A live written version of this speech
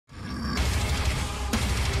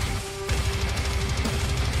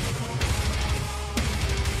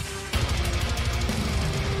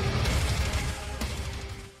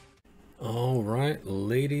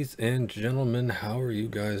Ladies and gentlemen, how are you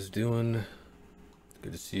guys doing?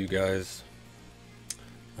 Good to see you guys.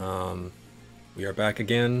 We are back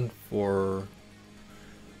again for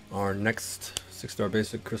our next 6-star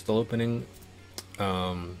basic crystal opening.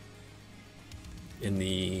 In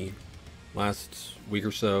the last week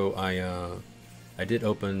or so, I did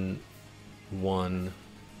open one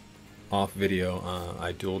off video.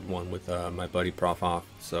 I dueled one with my buddy Prof Hoff.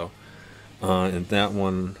 So in that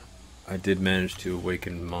one, I did manage to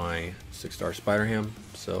awaken my 6-star spider ham,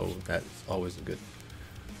 so that's always a good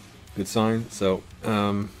sign. So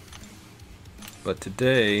but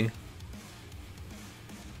today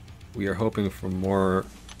we are hoping for more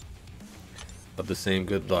of the same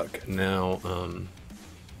good luck. Now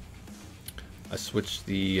I switched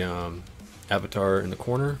the avatar in the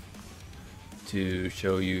corner to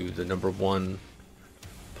show you the number one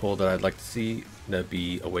pull that I'd like to see. That'd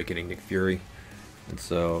be awakening Nick Fury. And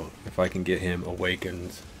so if I can get him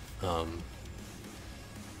awakened,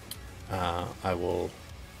 I will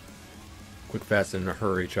quick, fast, and in a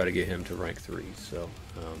hurry try to get him to rank 3. So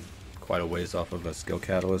quite a ways off of a skill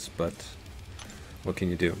catalyst, but what can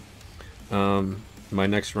you do? My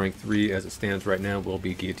next rank 3 as it stands right now will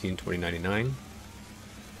be Guillotine 2099.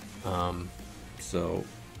 So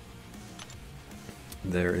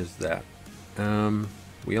there is that.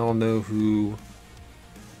 We all know who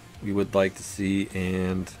we would like to see,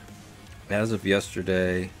 and as of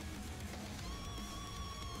yesterday,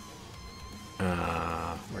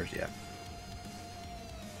 where's he at?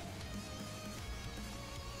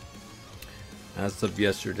 As of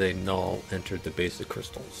yesterday, Knull entered the basic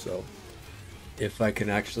crystal, so if I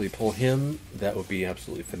can actually pull him, that would be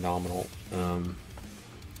absolutely phenomenal.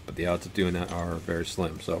 But the odds of doing that are very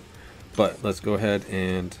slim. So, but let's go ahead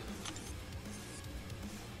and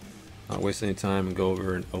not waste any time and go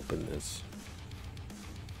over and open this.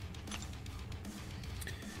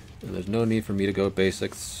 And there's no need for me to go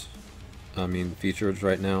basics, features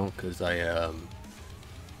right now, because I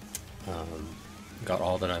got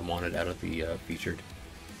all that I wanted out of the featured,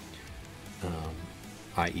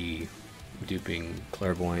 i.e. duping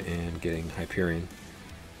Clairvoyant and getting Hyperion.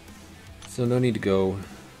 So no need to go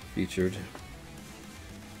featured.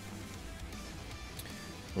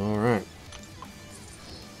 Alright.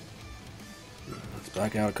 Let's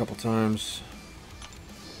back out a couple times.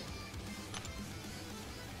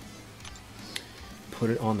 Put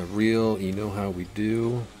it on the reel. You know how we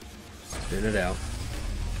do. Spin it out.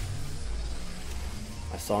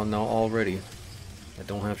 I saw Knull already. I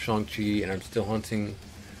don't have Shang-Chi, and I'm still hunting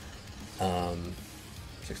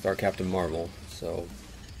 6-star Captain Marvel. So,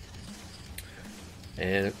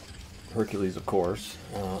 and Hercules, of course.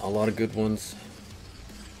 A lot of good ones.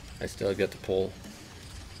 I still get to pull.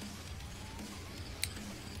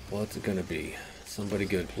 What's it gonna be? Somebody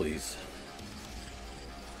good, please.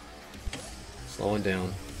 Slowing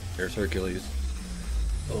down. There's Hercules.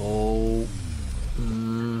 Oh,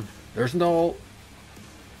 there's Knull.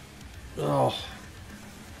 Oh,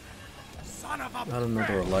 not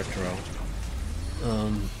another Electro.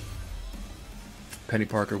 Penny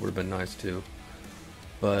Parker would have been nice too,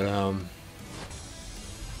 but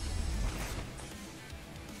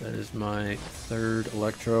that is my 3rd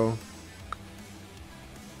Electro.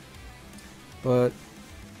 But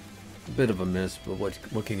a bit of a miss, but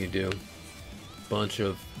what can you do? Bunch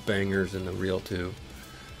of bangers in the reel too.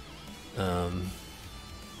 But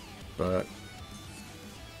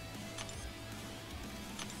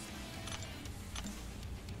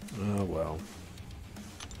oh well.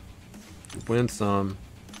 You win some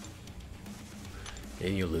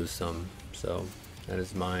and you lose some. So that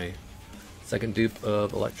is my 2nd dupe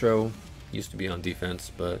of Electro. Used to be on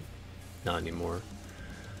defense, but not anymore.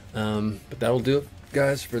 But that'll do it,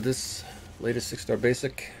 guys, for this latest 6-star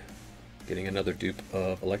basic. Getting another dupe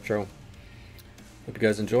of Electro. Hope you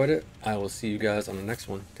guys enjoyed it. I will see you guys on the next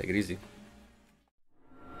one. Take it easy.